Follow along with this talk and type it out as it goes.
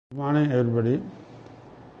Good morning, everybody.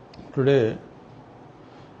 Today,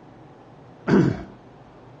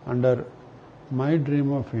 under my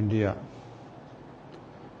dream of India,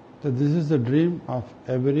 that this is the dream of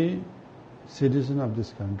every citizen of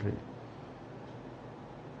this country,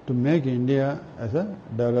 to make India as a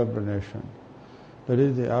developed nation. That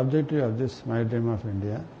is the objective of this my dream of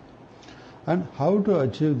India. And how to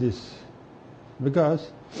achieve this?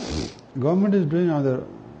 Because government is doing other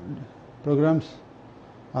programs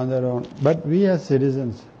on their own, but we as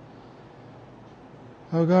citizens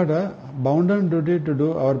have got a bounden duty to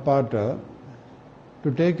do our part to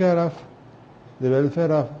take care of the welfare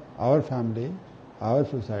of our family, our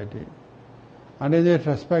society. And in that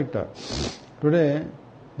respect, today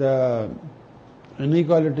the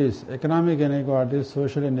inequalities, economic inequalities,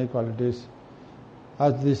 social inequalities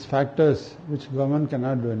are these factors which government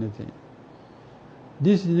cannot do anything.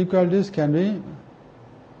 These inequalities can be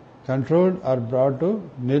controlled or brought to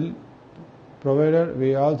nil, provided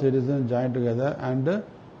we all citizens join together and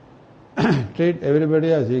treat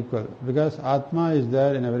everybody as equal, because Atma is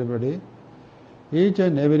there in everybody. Each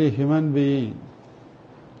and every human being,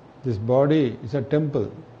 this body is a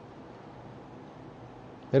temple,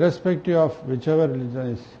 irrespective of whichever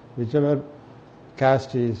religion is, whichever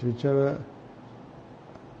caste is, whichever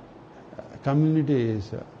community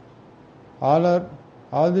is.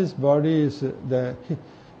 All this body is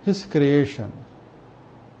His creation,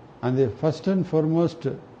 and the first and foremost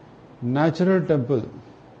natural temple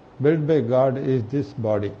built by God is this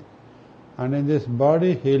body, and in this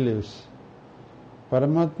body He lives.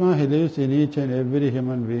 Paramatma, He lives in each and every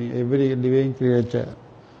human being, every living creature.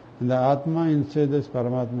 And the Atma inside this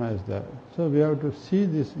Paramatma is there. So we have to see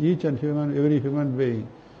this each and every human being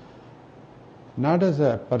not as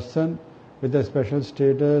a person with a special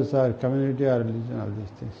status or community or religion, all these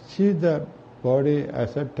things. See the body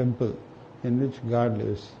as a temple in which God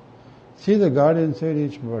lives. See the God inside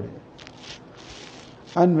each body.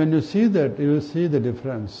 And when you see that, you will see the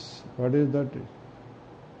difference. What is that?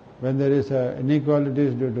 When there is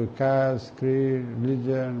inequalities due to caste, creed,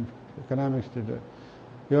 religion, economic status,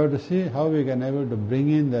 you have to see how we can able to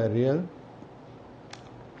bring in the real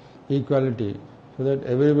equality, so that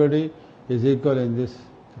everybody is equal in this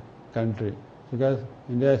country. Because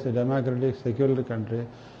India is a democratic, secular country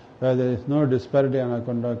where there is no disparity on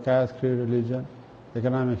account of caste, creed, religion,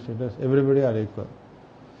 economic status. Everybody are equal.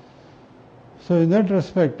 So in that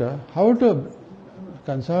respect, how to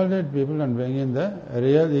consolidate people and bring in the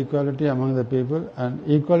real equality among the people, and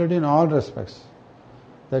equality in all respects.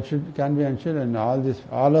 That can be ensured, and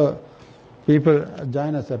all our people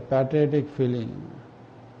join as a patriotic feeling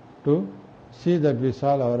to see that we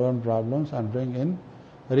solve our own problems and bring in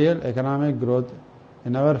real economic growth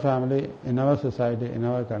in our family, in our society, in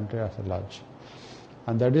our country as a large.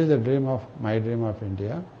 And that is the dream of my dream of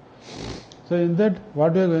India. So in that,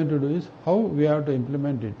 what we are going to do is how we have to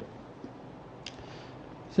implement it.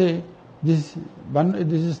 See, this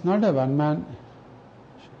is not a one-man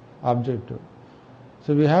objective.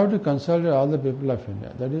 So we have to consolidate all the people of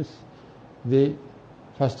India. That is the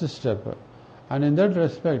first step. And in that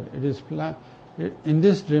respect, it is in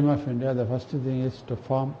this dream of India, the first thing is to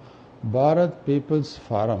form Bharat People's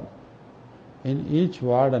Forum in each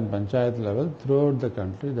ward and panchayat level throughout the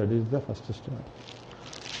country. That is the first step.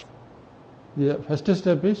 The first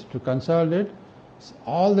step is to consolidate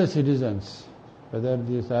all the citizens, whether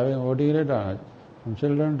they is having voting right or not, from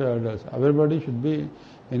children to elders. Everybody should be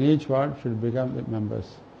in each ward, should become members.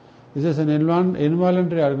 This is an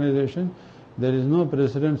involuntary organization. There is no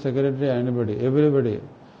president, secretary, anybody. Everybody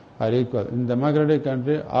are equal. In democratic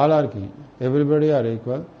country, all are king. Everybody are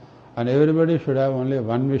equal. And everybody should have only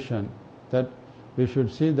one vision, that we should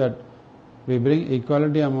see that we bring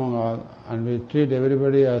equality among all, and we treat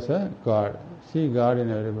everybody as a God. See God in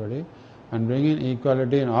everybody and bring in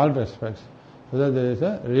equality in all respects, so that there is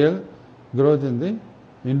a real growth in the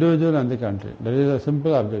individual and the country. That is a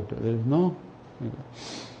simple objective. There is no.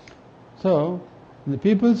 So, in the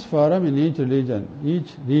People's Forum in each region,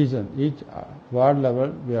 each ward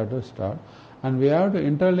level, we have to start, and we have to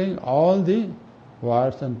interlink all the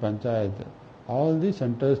wards and panchayat, all the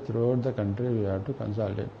centers throughout the country. We have to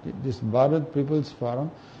consolidate. This Bharat People's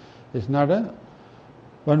Forum is not a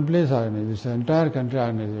one place organization, it's an entire country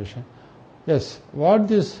organization. Yes, what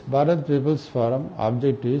this Bharat People's Forum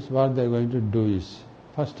object is, what they are going to do is,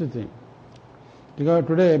 first thing, because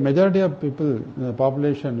today majority of people in the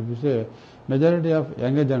population, if you say, majority of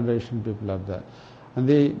younger generation people are there, and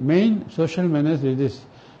the main social menace is this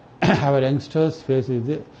our youngsters face is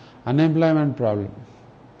the unemployment problem.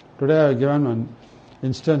 Today I have given one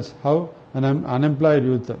instance how an unemployed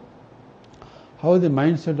youth, how the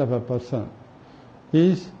mindset of a person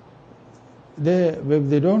is if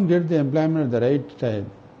they don't get the employment at the right time,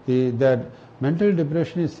 their mental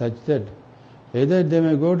depression is such that either they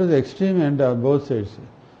may go to the extreme end of both sides.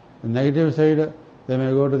 The negative side, they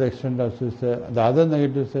may go to the extent of suicide. The other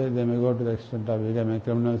negative side, they may go to the extent of becoming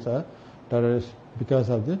criminals or terrorists because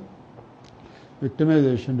of the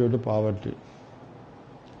victimization due to poverty.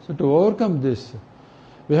 So to overcome this,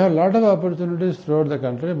 we have a lot of opportunities throughout the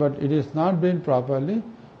country, but it is not being properly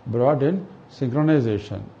brought in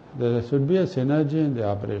synchronization. There should be a synergy in the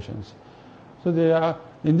operations. So they are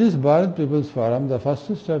in this Bharat People's Forum. The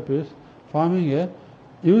first step is forming a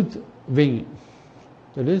youth wing.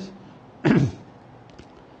 That is,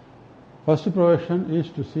 first provision is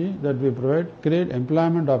to see that we create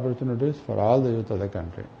employment opportunities for all the youth of the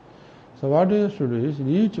country. So what we have to do is, in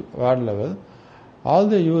each ward level, all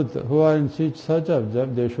the youth who are in search of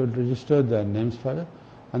job, they should register their names for it,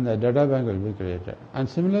 and the data bank will be created. And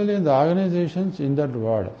similarly, in the organizations in that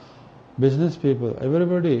ward, business people,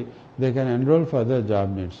 everybody, they can enroll for their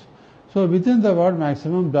job needs. So within the ward,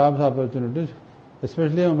 maximum jobs opportunities,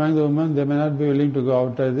 especially among the women, they may not be willing to go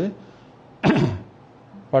outside the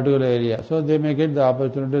particular area. So they may get the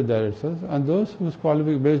opportunity there itself. And those whose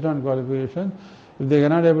based on qualification, if they are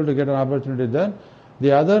not able to get an opportunity there,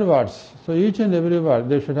 the other wards, so each and every ward,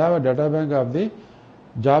 they should have a data bank of the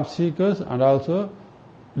job seekers and also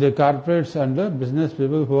the corporates and the business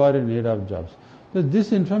people who are in need of jobs. So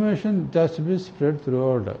this information has to be spread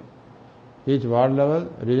throughout each ward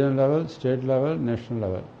level, regional level, state level, national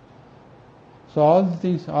level. So all the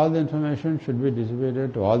things, all the information should be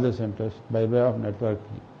distributed to all the centers by way of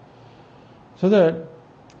networking. So that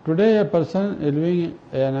today a person living,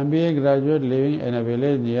 an MBA graduate living in a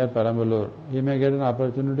village near Perambalur, he may get an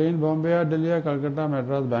opportunity in Bombay or Delhi or Calcutta,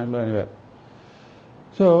 Madras, Bangalore, anywhere.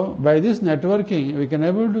 So by this networking, we can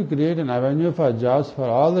able to create an avenue for jobs for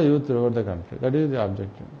all the youth throughout the country. That is the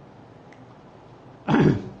objective.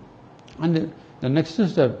 And the next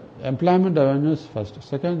step, employment avenues first.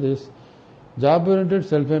 Second is job-oriented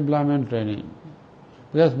self-employment training.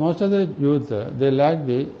 Because most of the youth, they lack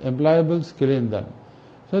the employable skill in them.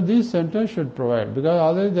 So these centers should provide, because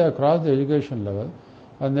already they have crossed the education level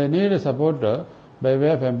and they need a support by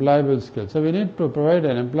way of employable skill. So we need to provide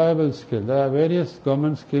an employable skill. There are various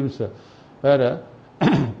government schemes where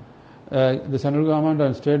the central government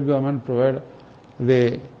and state government provide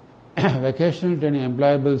the vocational training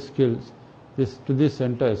employable skills to these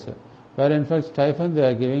centers, where in fact stipend they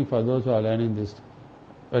are giving for those who are learning these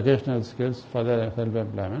vocational skills for their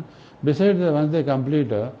self-employment. Besides, once they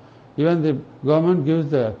complete, even the government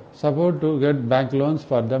gives the support to get bank loans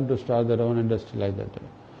for them to start their own industry like that.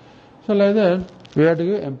 So like that, we have to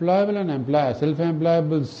give employable and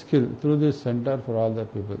self-employable skill through this center for all the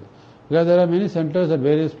people. Because there are many centers at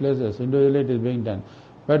various places, individually it is being done.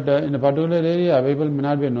 But in a particular area, people may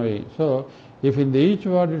not be knowing. So if in the each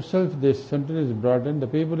ward itself this center is brought in, the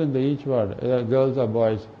people in the each ward, girls or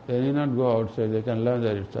boys, they need not go outside, they can learn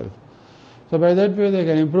there itself. So by that way they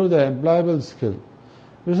can improve their employable skill.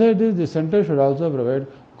 Besides this, the center should also provide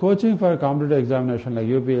coaching for competitive examination like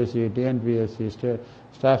UPSC, TNPSC,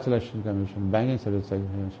 Staff Selection Commission, Banking Service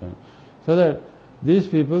Commission, so that these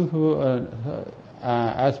people who are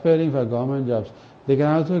aspiring for government jobs, they can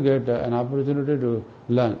also get an opportunity to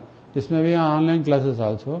learn. This may be online classes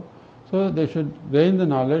also. So they should gain the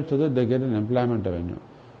knowledge so that they get an employment avenue.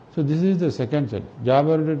 So this is the second set,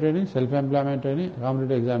 job-oriented training, self-employment training,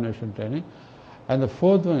 competitive examination training. And the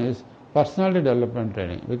fourth one is personality development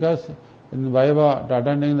training. Because in Viva,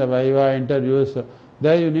 attending the Viva interviews,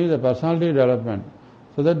 there you need the personality development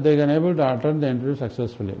so that they can able to attend the interview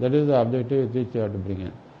successfully. That is the objective which you have to bring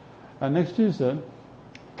in. And next is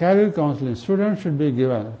career counseling. Students should be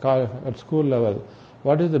given at school level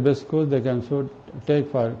what is the best course they can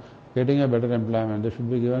take for getting a better employment. They should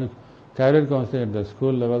be given career counseling at the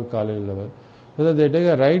school level, college level, so that they take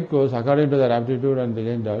a right course according to their aptitude and they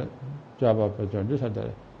gain job opportunities,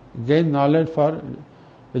 gain knowledge for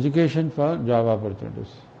education for job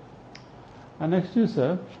opportunities. And next is,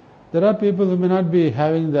 there are people who may not be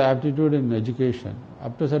having the aptitude in education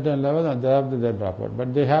up to a certain level and thereafter they drop out.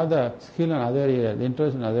 But they have the skill in other areas,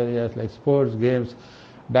 interest in other areas like sports, games,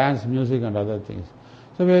 dance, music and other things.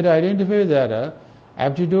 So we have to identify their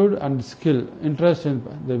aptitude and skill, interest in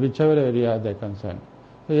whichever area they are concerned.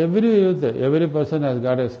 So every youth, every person has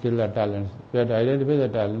got a skill or talents. We have to identify the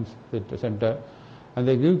talents at the center and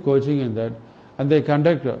they give coaching in that and they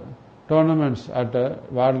conduct tournaments at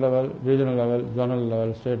ward level, regional level, zonal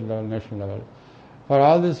level, state level, national level for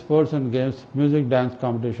all these sports and games, music, dance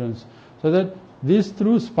competitions, so that these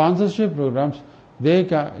through sponsorship programs they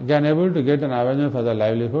can able to get an avenue for their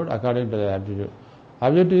livelihood according to their aptitude.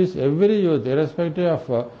 Objective is every youth, irrespective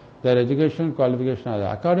of their education qualification are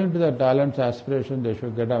there. According to their talents, aspiration, they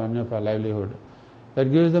should get a avenue for livelihood.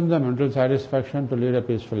 That gives them the mental satisfaction to lead a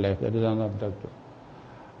peaceful life. That is another objective.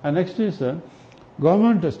 And next is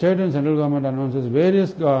government, state and central government announces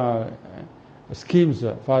various schemes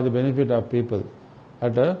for the benefit of people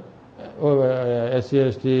at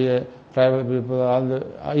SC, ST, tribal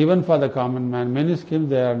people, even for the common man. Many schemes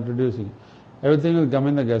they are introducing. Everything will come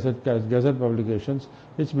in the gazette publications,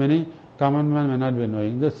 which many common man may not be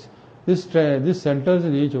knowing. This centers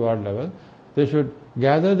in each ward level. They should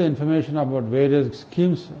gather the information about various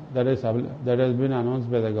schemes that has been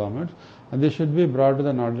announced by the government, and they should be brought to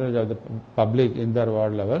the knowledge of the public in their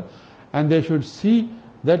ward level, and they should see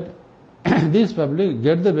that these public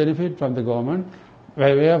get the benefit from the government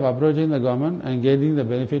by way of approaching the government and getting the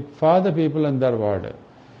benefit for the people in their ward.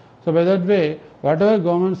 So by that way, whatever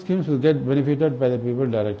government schemes will get benefited by the people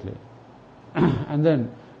directly. And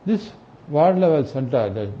then this ward level center,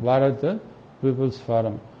 the Bharat People's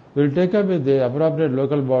Forum, will take up with the appropriate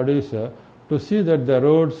local bodies to see that the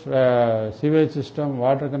roads, sewage system,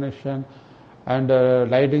 water connection and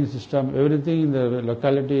lighting system, everything in the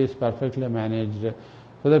locality is perfectly managed,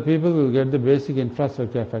 so that people will get the basic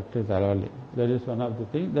infrastructure factors thoroughly. That is one of the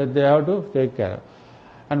things that they have to take care of.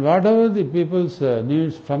 And whatever the people's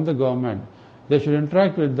needs from the government, they should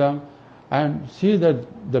interact with them and see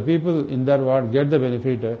that the people in their ward get the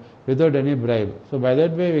benefit without any bribe. So by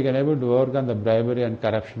that way we can able to overcome the bribery and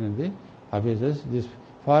corruption in the offices. This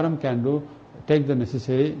forum can take the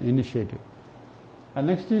necessary initiative. And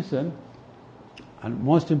next is, and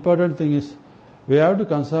most important thing is, we have to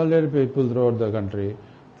consolidate people throughout the country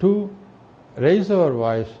to raise our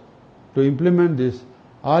voice to implement this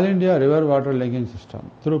All India river water linking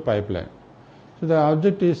system through pipeline. So the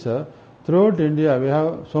object is, throughout India we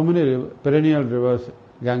have so many perennial rivers,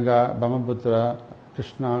 Ganga, Brahmaputra,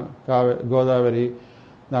 Krishna, Godavari,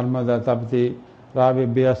 Narmada, Tapti, Ravi,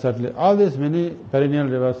 Bias, Satluj. All these many perennial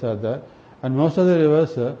rivers are there, and most of the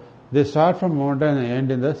rivers they start from mountain and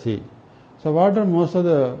end in the sea. So water, most of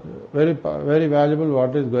the very valuable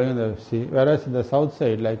water is going in the sea, whereas in the south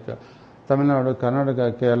side, like Tamil Nadu,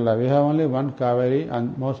 Karnataka, Kerala, we have only one Kaveri,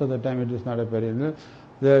 and most of the time it is not a perennial.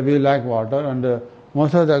 We lack water, and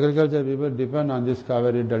most of the agriculture people depend on this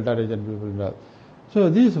Kaveri Delta region people. So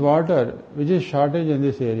this water, which is shortage in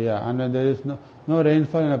this area, and when there is no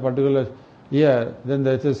rainfall in a particular year, then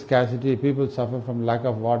there is a scarcity. People suffer from lack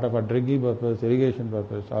of water for drinking purpose, irrigation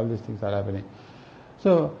purpose. All these things are happening.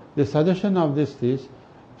 So the suggestion of this is,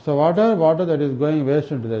 so water that is going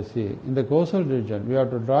waste into the sea, in the coastal region, we have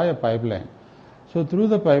to draw a pipeline. So through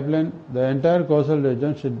the pipeline, the entire coastal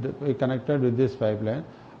region should be connected with this pipeline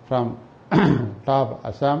from top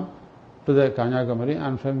Assam to the Kanyakumari,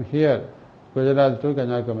 and from here, Gujarat to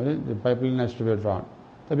Kanyakumari, the pipeline has to be drawn.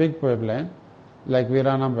 The big pipeline, like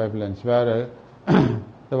Viranam pipelines, where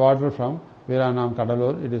the water from Viranam,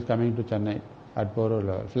 Kadalur, it is coming to Chennai at Porur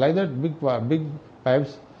level. So like that, big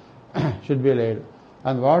pipes should be laid,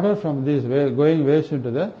 and water from this going waste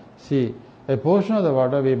into the sea. A portion of the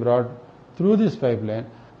water we brought through this pipeline,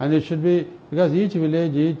 and it should be, because each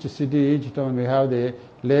village, each city, each town, we have the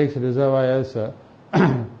lakes, reservoirs,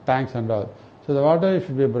 tanks and all. So the water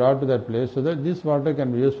should be brought to that place, so that this water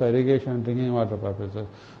can be used for irrigation and drinking water purposes.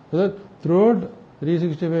 So that throughout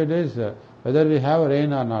 365 days, whether we have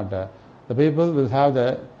rain or not, the people will have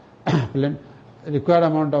the required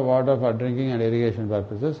amount of water for drinking and irrigation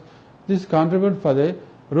purposes. This contributes for the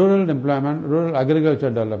rural employment, rural agriculture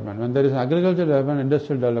development. When there is agriculture development,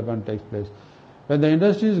 industrial development takes place. When the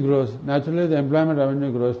industries grows, naturally the employment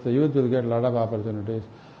revenue grows, the youth will get a lot of opportunities,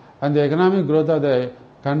 and the economic growth of the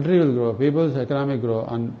country will grow, people's economic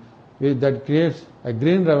growth, and that creates a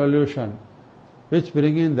green revolution, which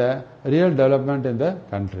brings in the real development in the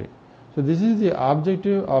country. So this is the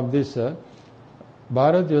objective of this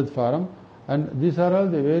Bharat Youth Forum, and these are all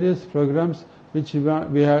the various programs which we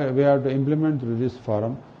have to implement through this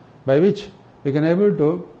forum, by which we can able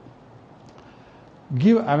to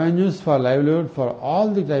give avenues for livelihood for all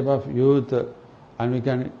the type of youth, and we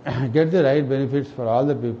can get the right benefits for all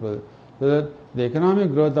the people, so that the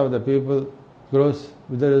economic growth of the people grows.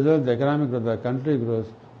 With the result, the economic growth of the country grows,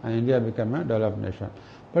 and India becomes a developed nation.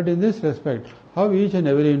 But in this respect, how each and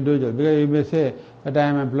every individual, because you may say that I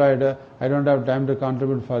am employed, I don't have time to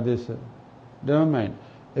contribute for this. Never mind.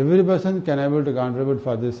 Every person can able to contribute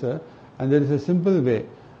for this, and there is a simple way.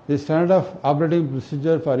 The standard of operating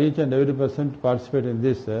procedure for each and every person to participate in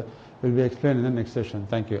this will be explained in the next session.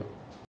 Thank you.